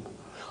team.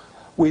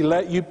 We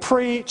let you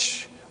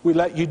preach. We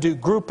let you do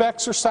group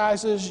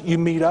exercises. You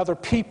meet other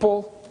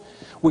people.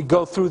 We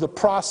go through the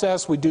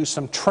process. We do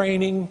some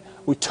training.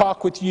 We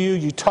talk with you.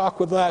 You talk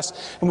with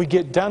us. And we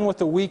get done with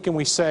the week and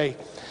we say,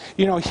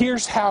 you know,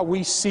 here's how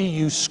we see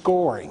you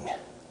scoring.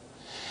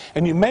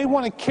 And you may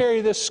want to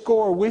carry this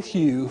score with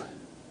you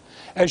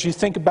as you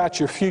think about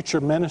your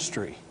future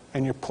ministry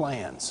and your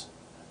plans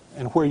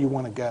and where you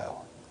want to go.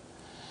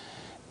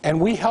 And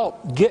we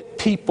help get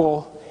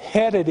people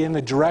headed in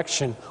the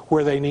direction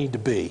where they need to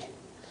be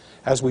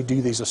as we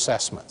do these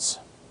assessments.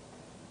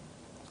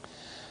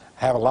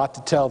 I have a lot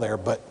to tell there,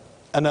 but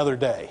another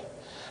day.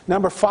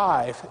 Number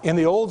 5, in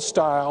the old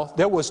style,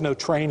 there was no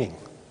training.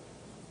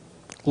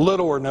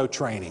 Little or no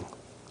training.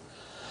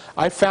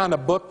 I found a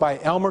book by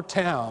Elmer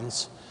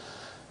Towns,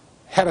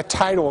 had a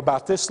title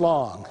about this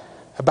long,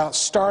 about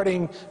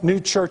starting new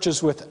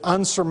churches with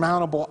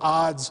unsurmountable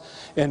odds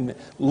and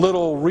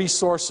little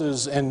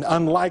resources and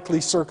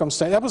unlikely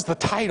circumstances. That was the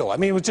title. I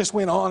mean, it just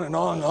went on and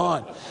on and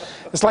on.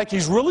 It's like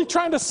he's really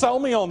trying to sell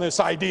me on this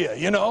idea,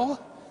 you know?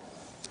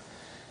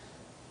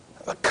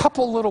 A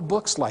couple little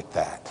books like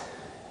that.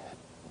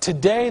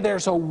 Today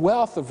there's a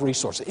wealth of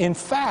resources. In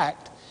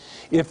fact,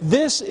 if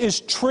this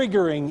is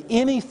triggering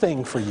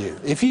anything for you,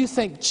 if you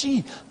think,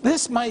 gee,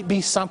 this might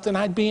be something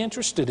I'd be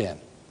interested in,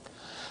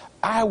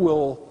 I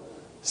will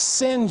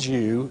send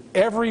you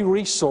every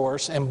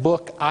resource and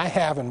book I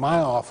have in my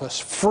office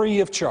free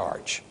of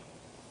charge.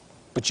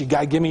 But you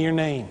got to give me your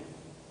name.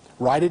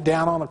 Write it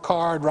down on a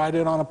card, write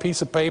it on a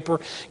piece of paper,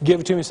 give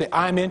it to me and say,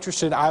 I'm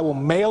interested. I will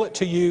mail it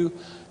to you,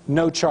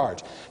 no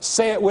charge.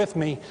 Say it with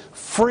me,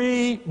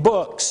 free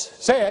books.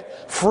 Say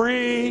it,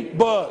 free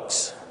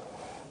books.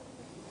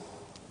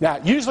 Now,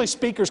 usually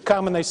speakers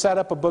come and they set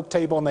up a book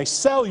table and they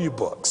sell you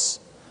books.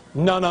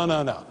 No, no,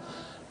 no, no.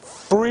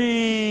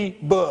 Free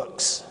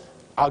books.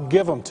 I'll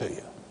give them to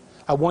you.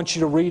 I want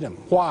you to read them.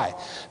 Why?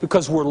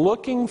 Because we're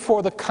looking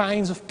for the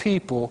kinds of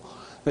people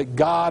that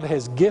God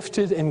has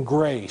gifted and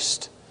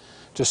graced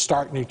to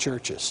start new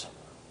churches.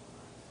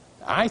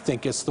 I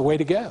think it's the way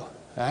to go.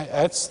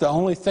 That's the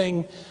only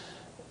thing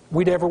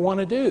we'd ever want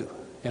to do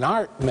in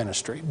our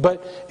ministry.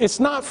 But it's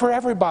not for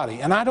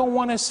everybody, and I don't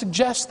want to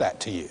suggest that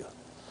to you.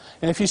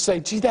 And if you say,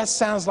 gee, that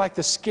sounds like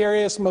the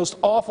scariest, most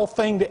awful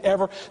thing to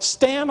ever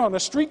stand on a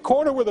street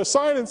corner with a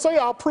sign and say,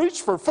 I'll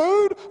preach for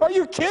food? Are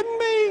you kidding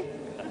me?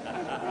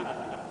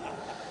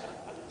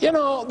 You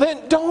know,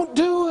 then don't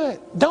do it.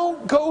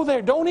 Don't go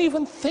there. Don't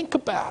even think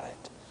about it.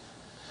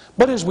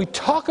 But as we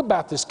talk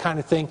about this kind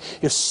of thing,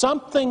 if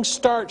something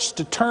starts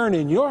to turn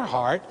in your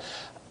heart,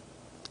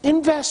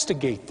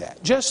 investigate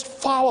that. Just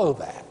follow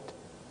that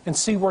and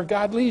see where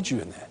God leads you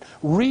in that.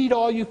 Read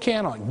all you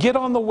can on it. Get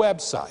on the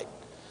website.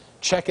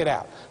 Check it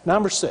out.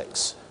 Number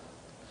 6.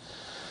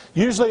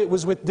 Usually it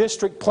was with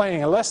district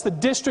planning. Unless the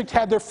district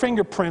had their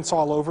fingerprints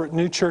all over it,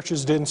 new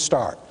churches didn't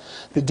start.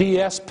 The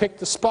DS picked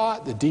the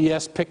spot, the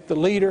DS picked the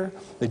leader,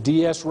 the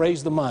DS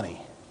raised the money.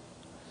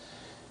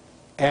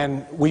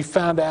 And we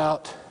found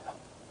out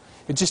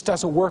it just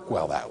doesn't work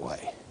well that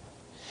way.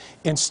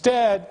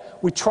 Instead,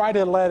 we try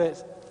to let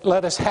it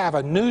let us have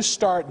a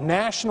NewStart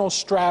national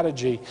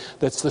strategy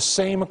that's the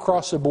same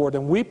across the board.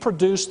 And we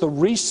produce the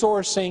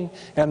resourcing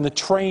and the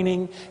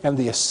training and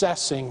the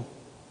assessing.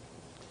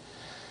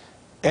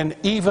 And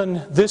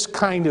even this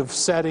kind of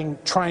setting,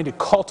 trying to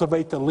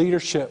cultivate the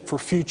leadership for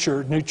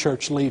future new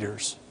church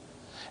leaders.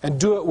 And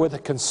do it with a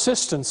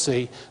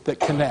consistency that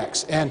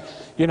connects. And,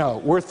 you know,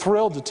 we're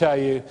thrilled to tell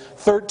you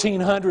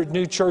 1,300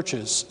 new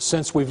churches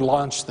since we've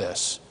launched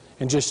this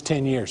in just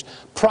 10 years.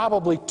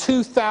 Probably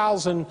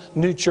 2,000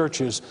 new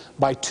churches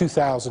by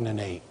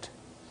 2008.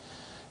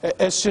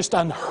 It's just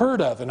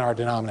unheard of in our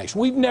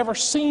denomination. We've never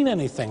seen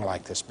anything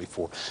like this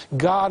before.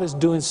 God is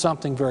doing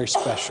something very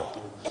special.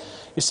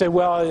 You say,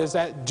 well, is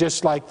that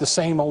just like the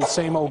same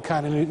old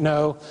kind of new?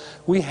 No,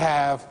 we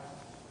have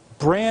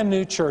brand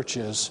new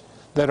churches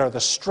that are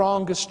the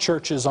strongest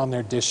churches on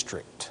their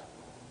district.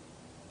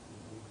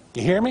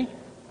 You hear me?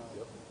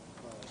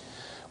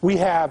 We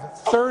have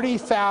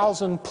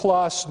 30,000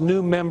 plus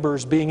new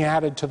members being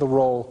added to the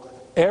roll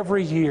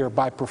every year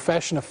by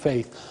profession of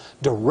faith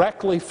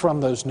directly from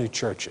those new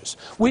churches.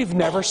 We've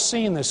never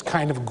seen this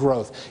kind of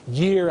growth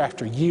year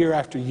after year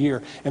after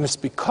year, and it's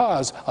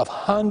because of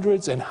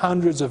hundreds and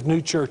hundreds of new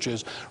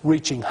churches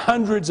reaching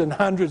hundreds and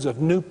hundreds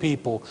of new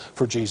people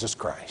for Jesus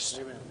Christ.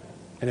 Amen.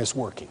 And it's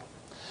working.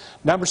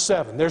 Number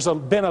 7, there's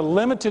been a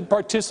limited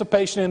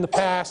participation in the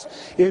past.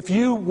 If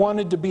you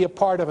wanted to be a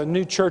part of a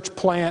new church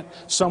plant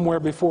somewhere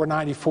before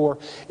 94,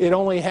 it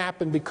only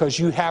happened because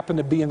you happened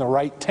to be in the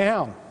right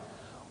town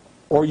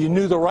or you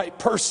knew the right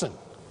person.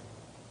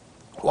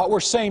 What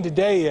we're saying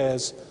today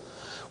is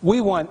we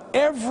want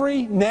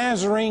every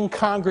Nazarene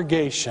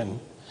congregation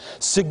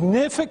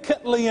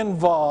significantly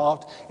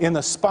involved in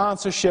the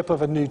sponsorship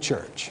of a new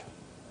church.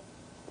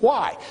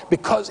 Why?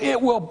 Because it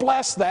will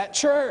bless that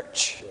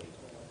church.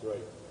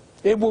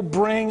 It will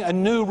bring a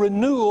new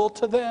renewal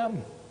to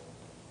them.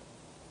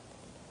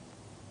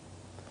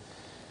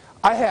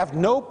 I have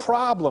no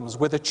problems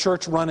with a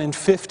church running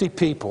 50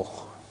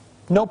 people.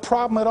 No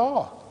problem at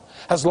all.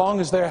 As long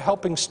as they're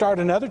helping start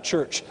another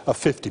church of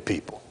 50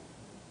 people.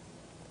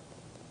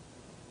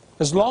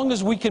 As long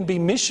as we can be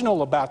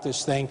missional about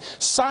this thing,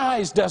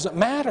 size doesn't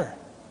matter.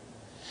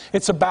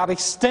 It's about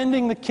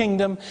extending the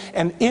kingdom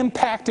and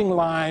impacting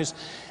lives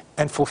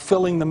and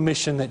fulfilling the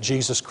mission that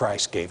Jesus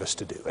Christ gave us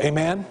to do.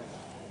 Amen?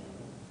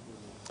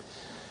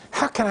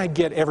 How can I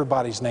get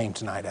everybody's name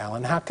tonight,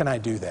 Alan? How can I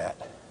do that?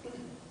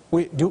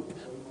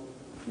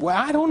 Well,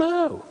 I don't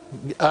know.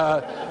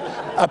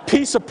 A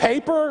piece of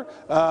paper,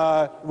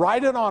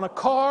 write it on a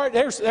card.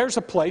 There's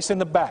a place in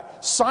the back.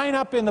 Sign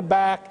up in the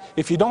back.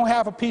 If you don't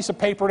have a piece of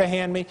paper to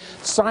hand me,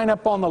 sign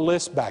up on the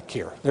list back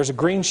here. There's a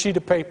green sheet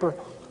of paper.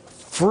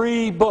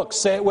 Free books.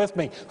 Say it with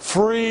me.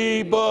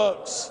 Free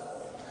books.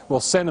 We'll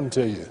send them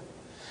to you.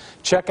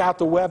 Check out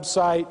the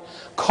website.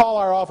 Call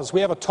our office.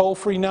 We have a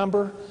toll-free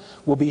number.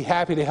 We'll be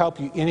happy to help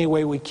you any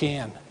way we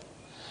can.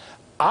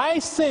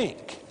 I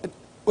think,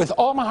 with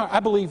all my heart,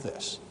 I believe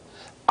this.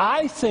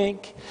 I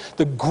think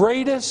the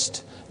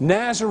greatest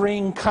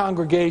Nazarene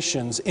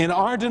congregations in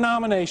our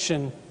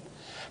denomination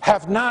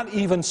have not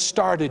even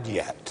started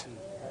yet.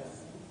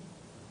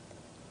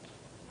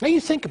 Now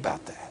you think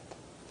about that.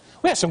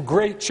 We have some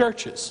great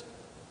churches.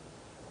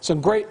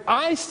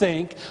 I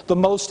think the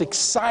most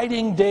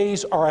exciting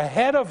days are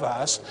ahead of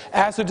us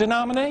as a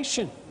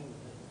denomination.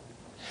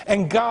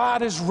 And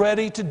God is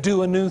ready to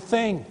do a new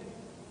thing.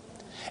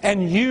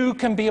 And you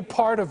can be a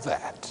part of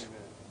that.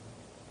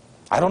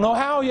 I don't know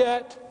how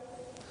yet,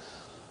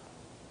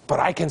 but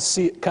I can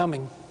see it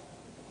coming.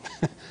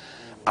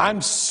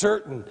 I'm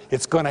certain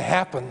it's going to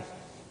happen.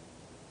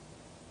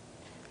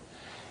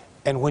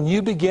 And when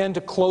you begin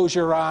to close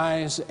your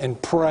eyes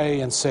and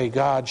pray and say,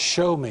 God,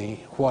 show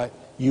me what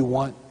you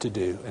want to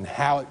do and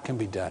how it can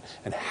be done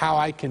and how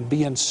I can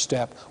be in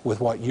step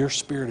with what your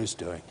Spirit is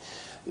doing,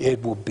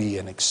 it will be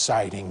an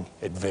exciting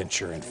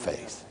adventure in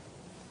faith.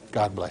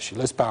 God bless you.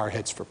 Let's bow our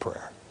heads for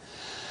prayer.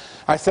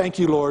 I thank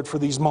you, Lord, for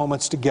these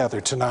moments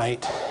together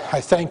tonight. I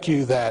thank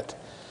you that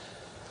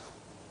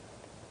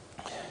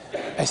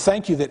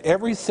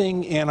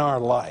everything in our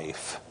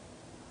life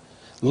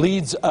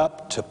leads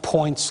up to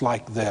points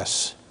like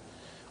this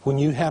when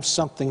you have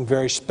something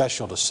very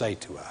special to say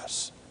to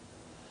us.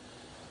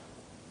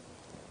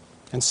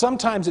 And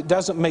sometimes it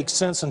doesn't make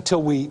sense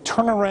until we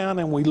turn around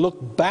and we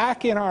look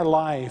back in our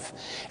life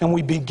and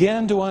we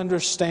begin to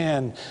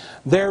understand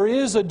there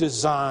is a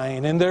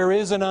design and there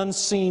is an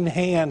unseen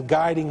hand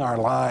guiding our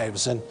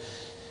lives, and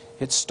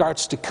it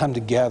starts to come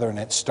together and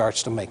it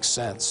starts to make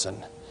sense.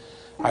 And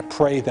I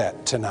pray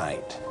that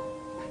tonight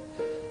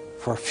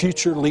for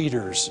future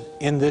leaders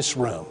in this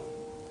room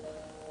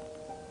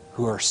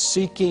who are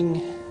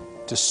seeking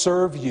to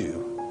serve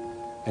you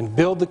and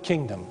build the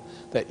kingdom,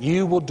 that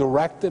you will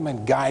direct them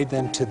and guide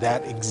them to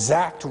that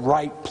exact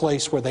right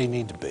place where they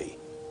need to be.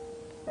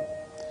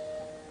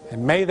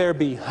 And may there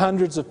be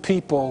hundreds of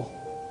people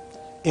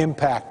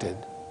impacted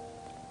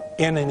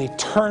in an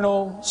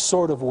eternal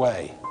sort of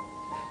way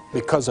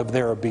because of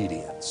their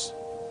obedience.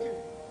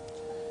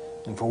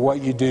 And for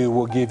what you do,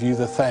 we'll give you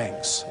the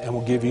thanks and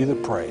we'll give you the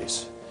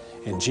praise.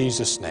 In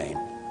Jesus' name,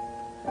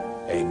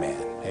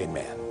 Amen.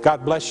 Amen.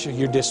 God bless you.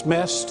 You're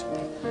dismissed.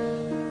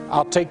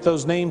 I'll take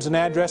those names and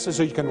addresses,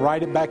 or you can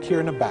write it back here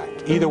in the back.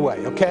 Either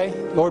way, okay?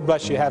 Lord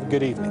bless you. Have a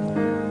good evening.